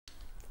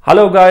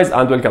Hello guys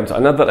and welcome to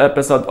another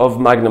episode of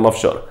Magnum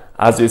Offshore.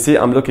 As you see,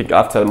 I'm looking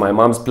after my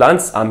mom's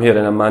plants. I'm here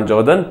in Amman,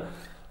 Jordan.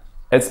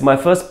 It's my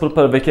first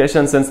proper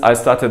vacation since I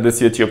started this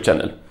YouTube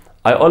channel.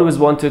 I always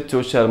wanted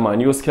to share my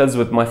new skills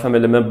with my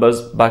family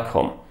members back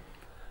home.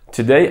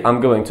 Today I'm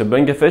going to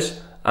bring a fish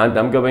and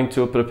I'm going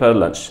to prepare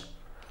lunch.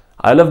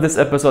 I love this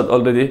episode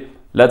already.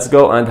 Let's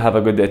go and have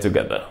a good day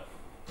together.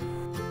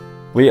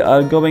 We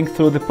are going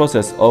through the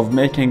process of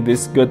making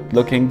this good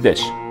looking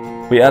dish.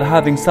 We are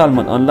having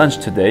salmon on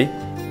lunch today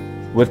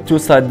with two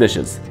side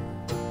dishes,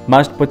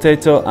 mashed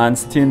potato and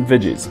steamed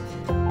veggies.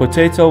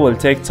 Potato will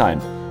take time,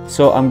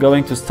 so I'm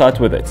going to start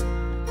with it.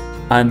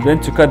 And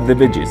then to cut the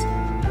veggies,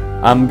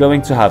 I'm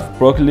going to have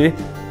broccoli,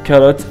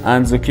 carrot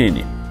and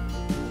zucchini.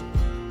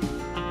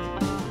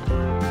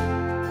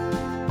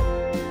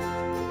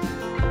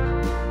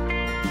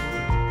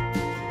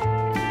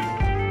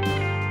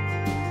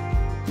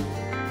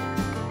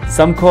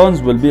 Some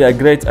corns will be a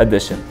great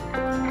addition.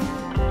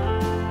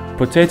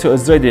 Potato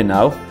is ready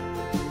now.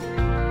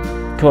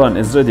 Corn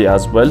is ready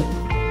as well.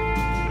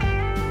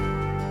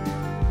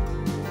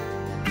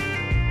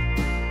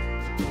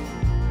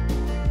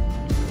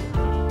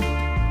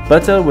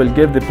 Butter will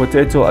give the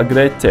potato a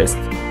great taste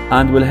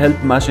and will help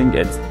mashing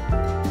it.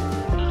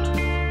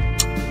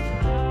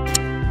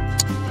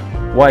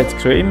 White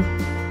cream,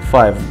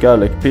 5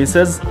 garlic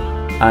pieces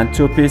and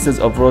 2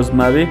 pieces of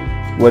rosemary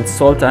with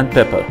salt and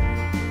pepper.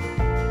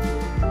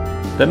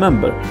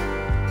 Remember,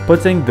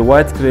 putting the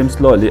white cream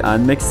slowly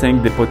and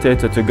mixing the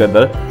potato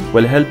together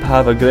will help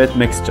have a great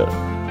mixture.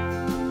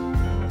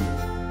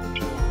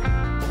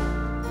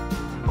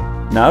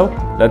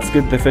 Now, let's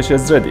get the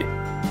fishes ready.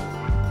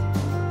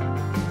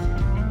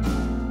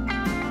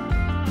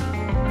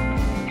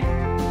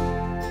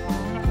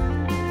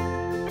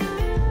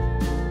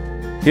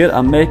 Here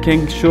I'm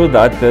making sure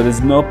that there is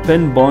no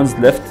pin bones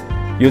left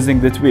using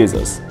the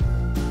tweezers.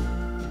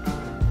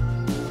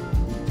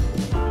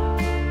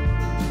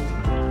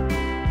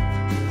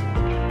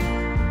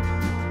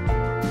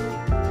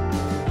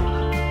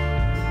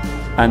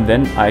 And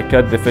then I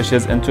cut the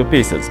fishes into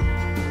pieces.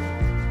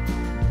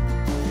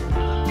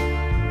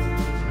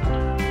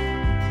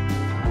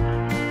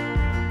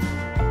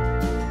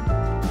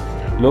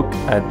 Look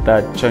at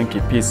that chunky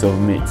piece of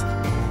meat.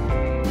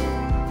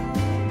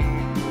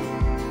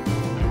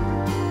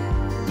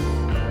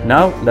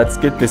 Now let's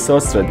get the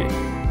sauce ready.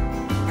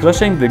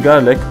 Crushing the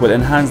garlic will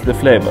enhance the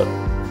flavor.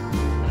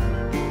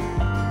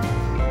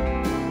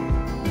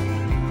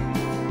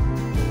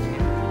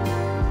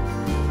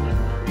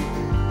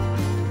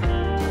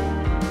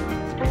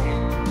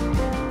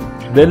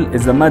 Dill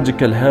is a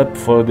magical herb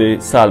for the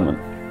salmon.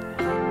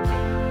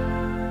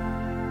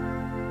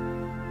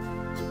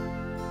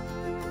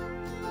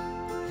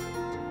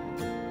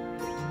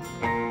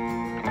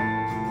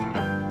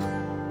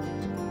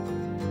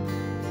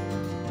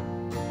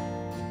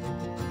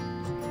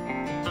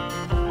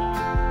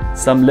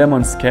 Some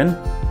lemon skin.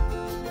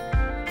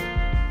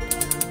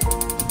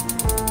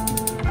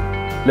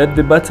 Let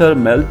the butter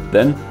melt,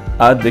 then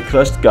add the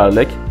crushed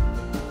garlic,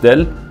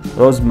 dill,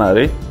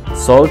 rosemary,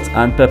 salt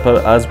and pepper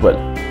as well.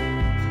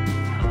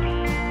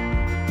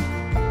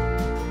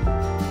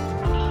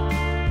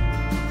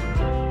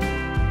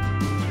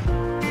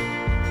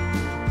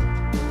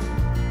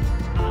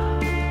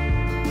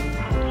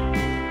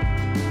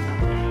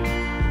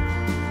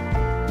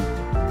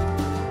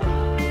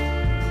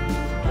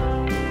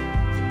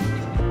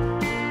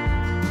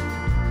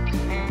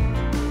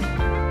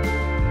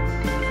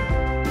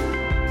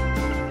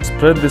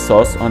 Spread the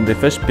sauce on the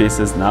fish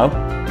pieces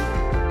now.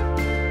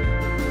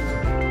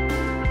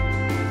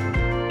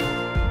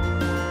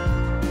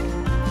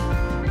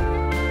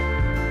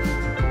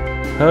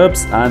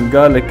 Herbs and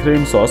garlic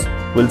cream sauce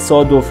will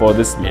so do for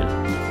this meal.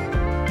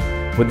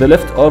 With the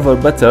leftover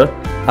butter,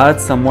 add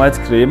some white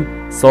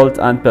cream, salt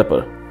and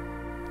pepper.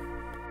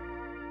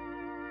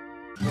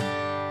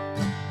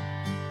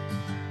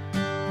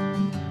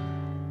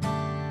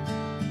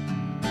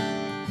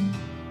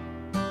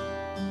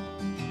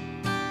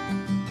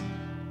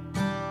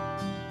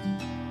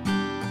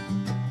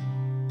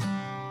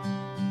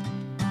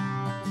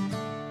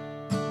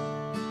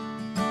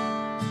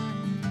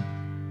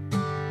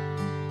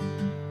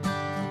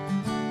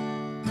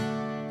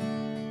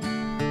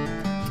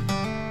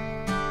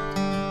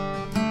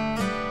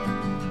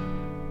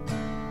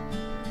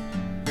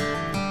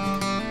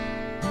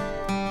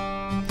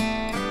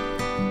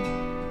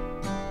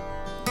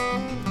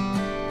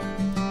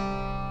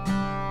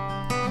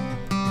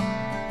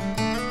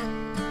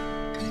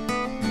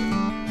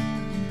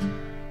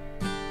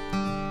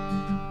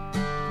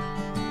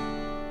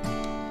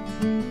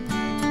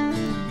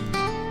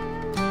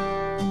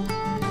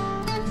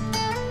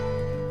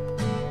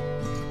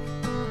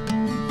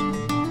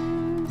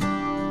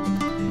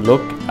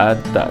 Look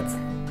at that.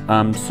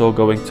 I'm so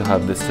going to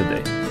have this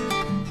today.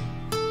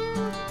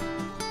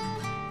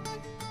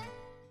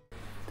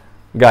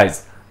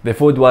 Guys, the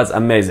food was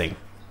amazing.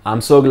 I'm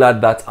so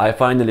glad that I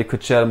finally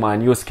could share my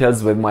new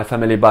skills with my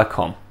family back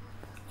home.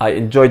 I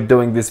enjoyed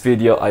doing this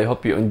video. I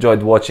hope you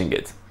enjoyed watching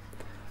it.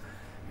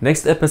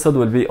 Next episode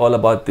will be all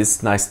about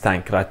this nice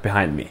tank right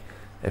behind me.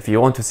 If you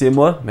want to see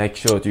more, make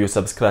sure you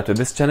subscribe to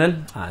this channel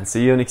and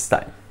see you next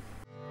time.